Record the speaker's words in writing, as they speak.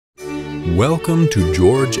Welcome to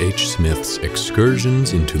George H. Smith's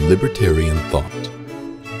Excursions into Libertarian Thought,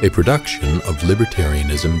 a production of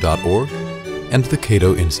Libertarianism.org and the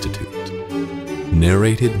Cato Institute.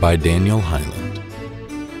 Narrated by Daniel Hyland.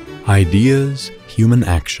 Ideas, Human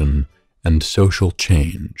Action, and Social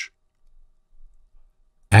Change.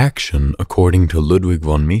 Action, according to Ludwig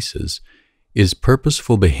von Mises, is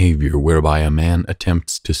purposeful behavior whereby a man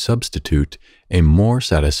attempts to substitute a more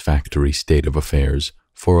satisfactory state of affairs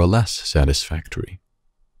for a less satisfactory.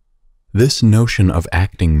 This notion of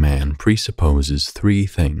acting man presupposes three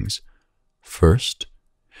things. First,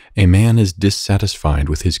 a man is dissatisfied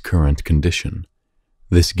with his current condition.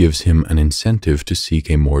 This gives him an incentive to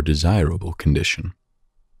seek a more desirable condition.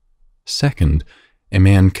 Second, a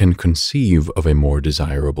man can conceive of a more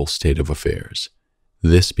desirable state of affairs.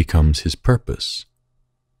 This becomes his purpose.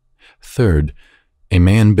 Third, a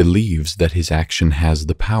man believes that his action has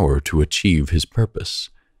the power to achieve his purpose.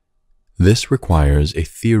 This requires a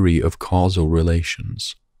theory of causal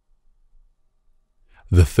relations.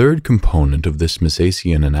 The third component of this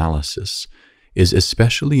Misesian analysis is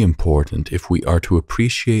especially important if we are to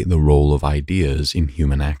appreciate the role of ideas in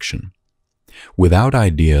human action. Without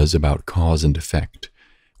ideas about cause and effect,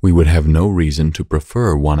 we would have no reason to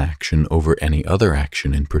prefer one action over any other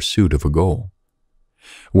action in pursuit of a goal.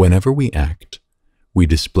 Whenever we act, we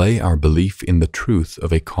display our belief in the truth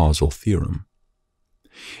of a causal theorem.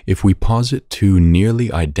 If we posit two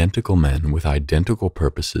nearly identical men with identical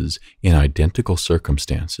purposes in identical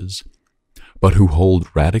circumstances, but who hold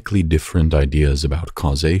radically different ideas about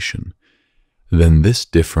causation, then this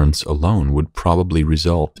difference alone would probably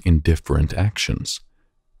result in different actions.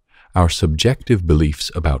 Our subjective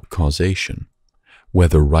beliefs about causation,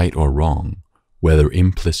 whether right or wrong, whether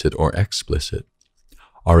implicit or explicit,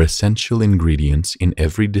 are essential ingredients in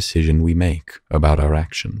every decision we make about our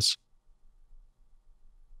actions.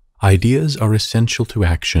 Ideas are essential to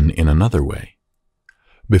action in another way.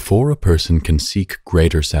 Before a person can seek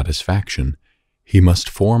greater satisfaction, he must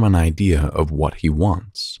form an idea of what he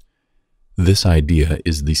wants. This idea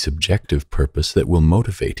is the subjective purpose that will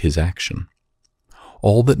motivate his action.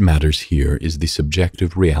 All that matters here is the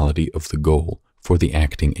subjective reality of the goal for the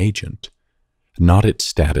acting agent, not its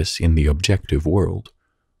status in the objective world.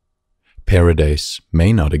 Paradise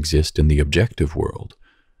may not exist in the objective world,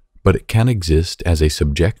 but it can exist as a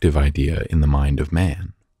subjective idea in the mind of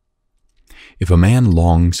man. If a man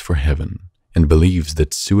longs for heaven and believes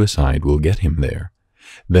that suicide will get him there,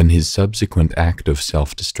 then his subsequent act of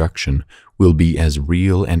self-destruction will be as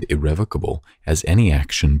real and irrevocable as any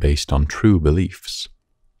action based on true beliefs.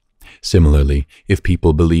 Similarly, if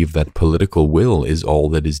people believe that political will is all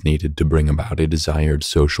that is needed to bring about a desired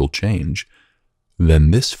social change,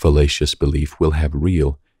 then this fallacious belief will have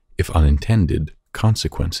real, if unintended,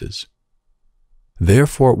 consequences.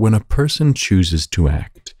 Therefore, when a person chooses to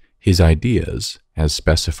act, his ideas, as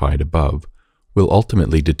specified above, will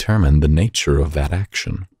ultimately determine the nature of that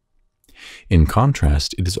action. In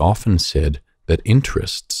contrast, it is often said that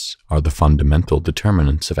interests are the fundamental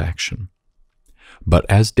determinants of action. But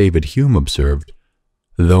as David Hume observed,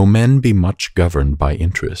 though men be much governed by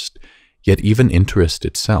interest, yet even interest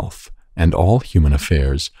itself and all human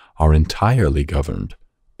affairs are entirely governed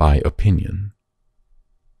by opinion.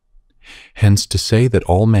 Hence, to say that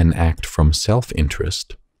all men act from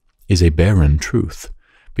self-interest is a barren truth,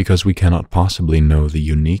 because we cannot possibly know the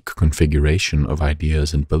unique configuration of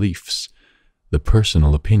ideas and beliefs, the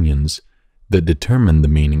personal opinions that determine the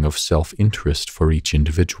meaning of self-interest for each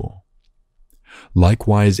individual.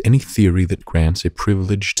 Likewise, any theory that grants a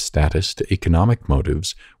privileged status to economic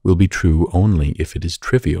motives will be true only if it is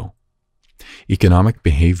trivial. Economic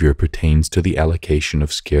behavior pertains to the allocation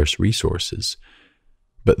of scarce resources,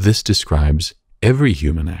 but this describes every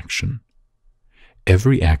human action.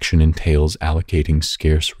 Every action entails allocating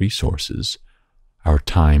scarce resources, our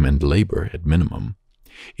time and labor at minimum,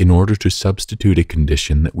 in order to substitute a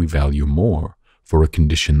condition that we value more for a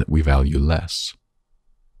condition that we value less.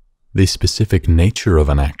 The specific nature of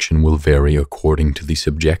an action will vary according to the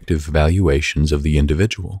subjective valuations of the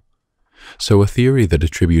individual. So a theory that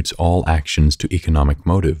attributes all actions to economic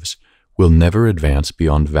motives will never advance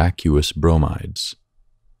beyond vacuous bromides.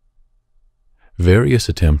 Various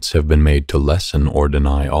attempts have been made to lessen or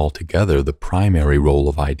deny altogether the primary role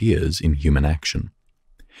of ideas in human action.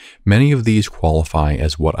 Many of these qualify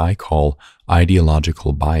as what I call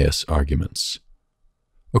ideological bias arguments.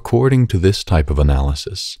 According to this type of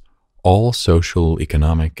analysis, all social,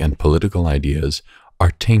 economic, and political ideas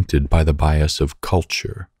are tainted by the bias of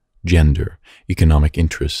culture, gender, economic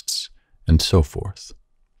interests, and so forth.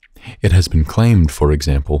 It has been claimed, for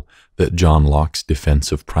example, that John Locke's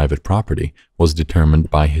defense of private property was determined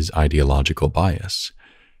by his ideological bias,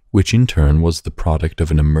 which in turn was the product of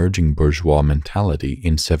an emerging bourgeois mentality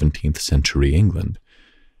in 17th century England.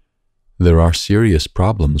 There are serious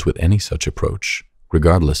problems with any such approach,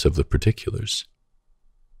 regardless of the particulars.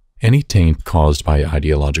 Any taint caused by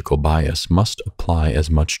ideological bias must apply as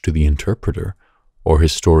much to the interpreter or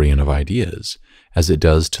historian of ideas as it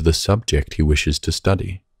does to the subject he wishes to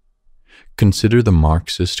study. Consider the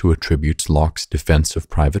Marxist who attributes Locke's defense of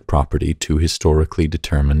private property to historically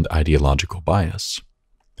determined ideological bias.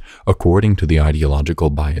 According to the ideological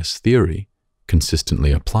bias theory,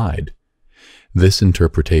 consistently applied, this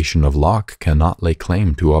interpretation of Locke cannot lay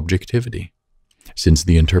claim to objectivity, since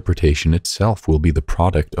the interpretation itself will be the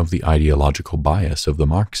product of the ideological bias of the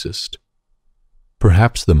Marxist.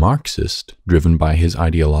 Perhaps the Marxist, driven by his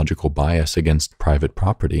ideological bias against private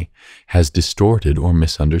property, has distorted or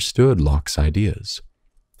misunderstood Locke's ideas.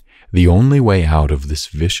 The only way out of this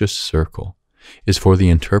vicious circle is for the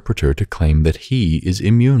interpreter to claim that he is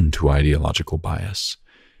immune to ideological bias,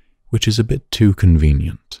 which is a bit too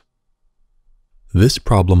convenient. This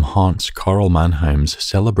problem haunts Karl Mannheim's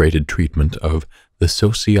celebrated treatment of the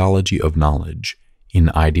sociology of knowledge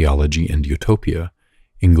in Ideology and Utopia,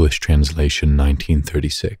 English translation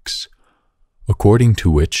 1936, according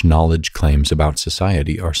to which knowledge claims about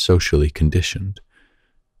society are socially conditioned.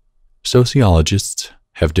 Sociologists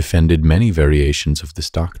have defended many variations of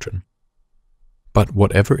this doctrine. But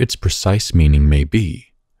whatever its precise meaning may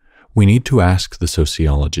be, we need to ask the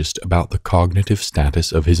sociologist about the cognitive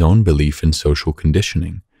status of his own belief in social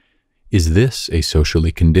conditioning. Is this a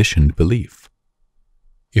socially conditioned belief?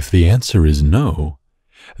 If the answer is no,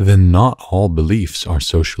 then not all beliefs are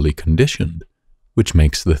socially conditioned, which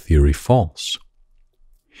makes the theory false.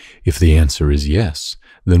 If the answer is yes,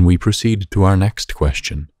 then we proceed to our next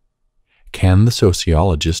question. Can the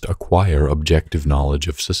sociologist acquire objective knowledge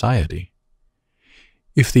of society?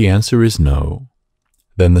 If the answer is no,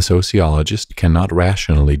 then the sociologist cannot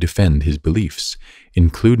rationally defend his beliefs,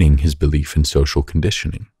 including his belief in social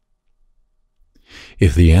conditioning.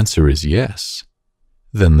 If the answer is yes,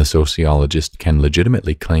 then the sociologist can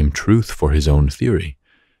legitimately claim truth for his own theory,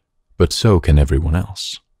 but so can everyone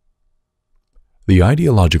else. The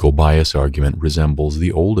ideological bias argument resembles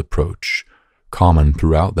the old approach, common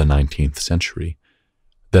throughout the 19th century,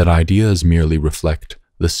 that ideas merely reflect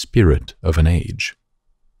the spirit of an age.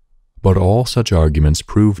 But all such arguments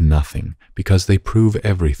prove nothing because they prove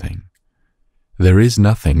everything. There is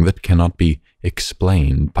nothing that cannot be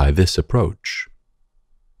explained by this approach.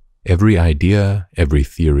 Every idea, every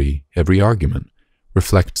theory, every argument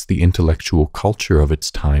reflects the intellectual culture of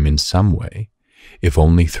its time in some way, if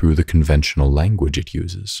only through the conventional language it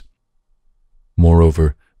uses.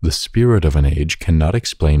 Moreover, the spirit of an age cannot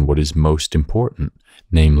explain what is most important,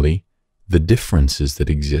 namely, the differences that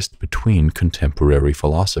exist between contemporary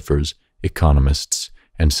philosophers, economists,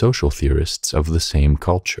 and social theorists of the same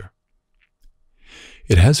culture.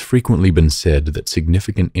 It has frequently been said that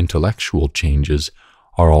significant intellectual changes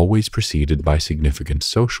are always preceded by significant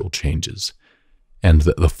social changes, and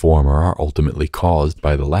that the former are ultimately caused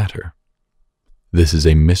by the latter. This is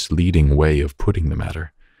a misleading way of putting the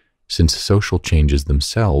matter, since social changes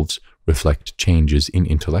themselves reflect changes in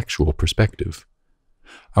intellectual perspective.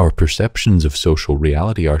 Our perceptions of social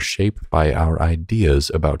reality are shaped by our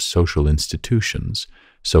ideas about social institutions,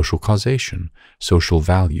 social causation, social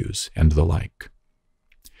values, and the like.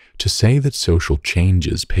 To say that social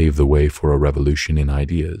changes pave the way for a revolution in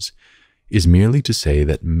ideas is merely to say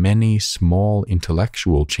that many small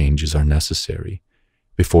intellectual changes are necessary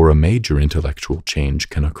before a major intellectual change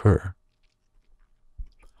can occur.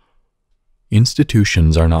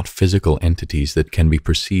 Institutions are not physical entities that can be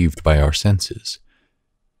perceived by our senses.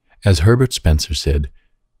 As Herbert Spencer said,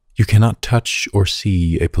 you cannot touch or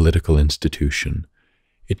see a political institution.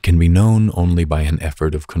 It can be known only by an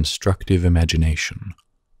effort of constructive imagination.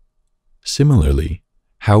 Similarly,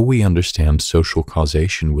 how we understand social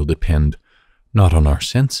causation will depend not on our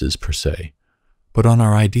senses per se, but on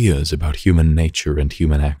our ideas about human nature and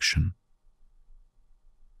human action.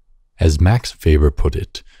 As Max Weber put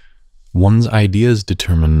it, one's ideas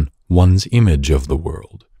determine one's image of the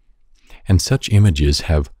world, and such images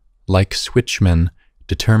have, like switchmen,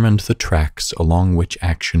 determined the tracks along which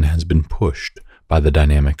action has been pushed by the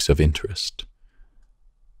dynamics of interest.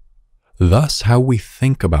 Thus, how we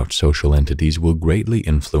think about social entities will greatly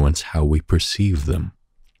influence how we perceive them.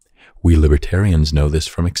 We libertarians know this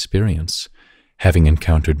from experience, having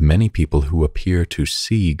encountered many people who appear to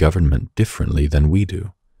see government differently than we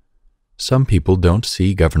do. Some people don't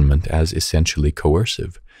see government as essentially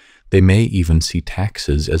coercive. They may even see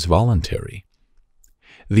taxes as voluntary.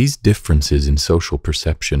 These differences in social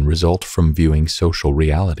perception result from viewing social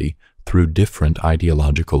reality through different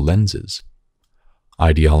ideological lenses.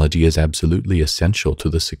 Ideology is absolutely essential to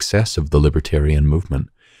the success of the libertarian movement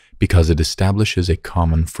because it establishes a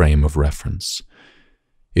common frame of reference.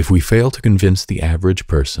 If we fail to convince the average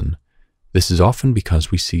person, this is often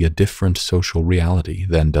because we see a different social reality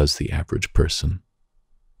than does the average person.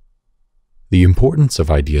 The importance of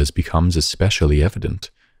ideas becomes especially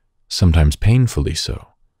evident, sometimes painfully so,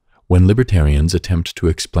 when libertarians attempt to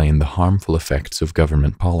explain the harmful effects of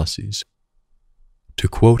government policies. To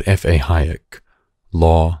quote F.A. Hayek,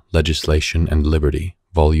 Law, Legislation, and Liberty,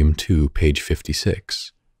 Volume 2, page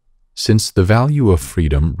 56, since the value of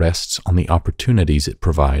freedom rests on the opportunities it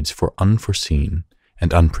provides for unforeseen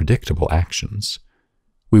and unpredictable actions,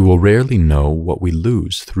 we will rarely know what we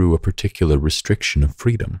lose through a particular restriction of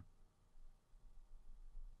freedom.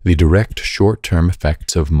 The direct short-term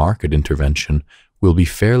effects of market intervention will be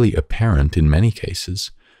fairly apparent in many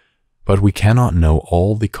cases, but we cannot know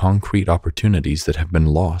all the concrete opportunities that have been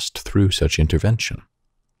lost through such intervention.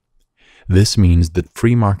 This means that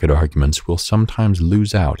free market arguments will sometimes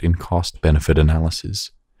lose out in cost-benefit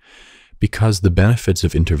analysis, because the benefits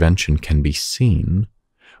of intervention can be seen,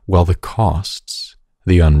 while the costs,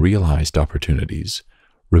 the unrealized opportunities,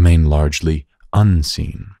 remain largely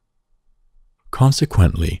unseen.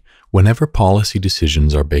 Consequently, whenever policy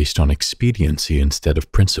decisions are based on expediency instead of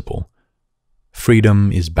principle, freedom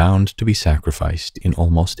is bound to be sacrificed in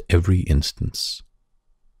almost every instance.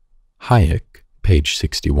 Hayek, page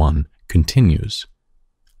 61, continues,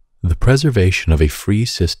 "The preservation of a free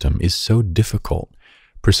system is so difficult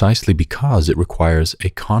precisely because it requires a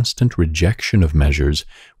constant rejection of measures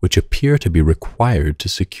which appear to be required to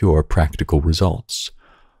secure practical results,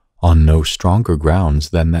 on no stronger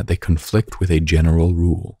grounds than that they conflict with a general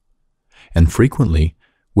rule, and frequently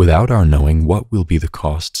without our knowing what will be the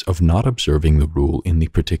costs of not observing the rule in the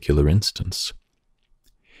particular instance.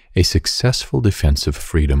 A successful defense of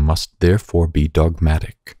freedom must therefore be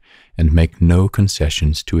dogmatic and make no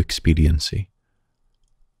concessions to expediency.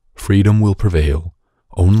 Freedom will prevail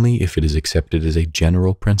only if it is accepted as a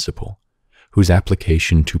general principle, whose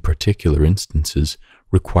application to particular instances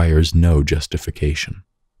requires no justification."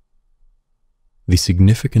 The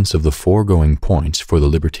significance of the foregoing points for the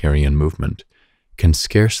libertarian movement can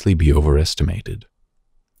scarcely be overestimated.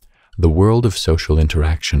 The world of social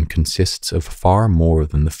interaction consists of far more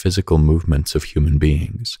than the physical movements of human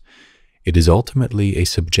beings. It is ultimately a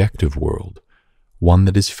subjective world, one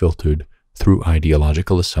that is filtered through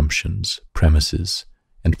ideological assumptions, premises,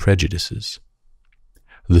 and prejudices.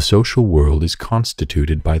 The social world is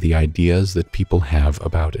constituted by the ideas that people have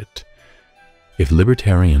about it. If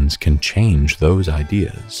libertarians can change those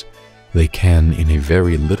ideas, they can, in a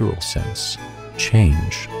very literal sense,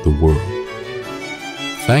 change the world.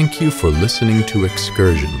 Thank you for listening to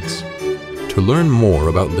Excursions. To learn more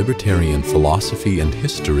about libertarian philosophy and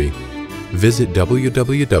history, visit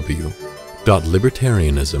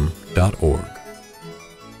www.libertarianism.org.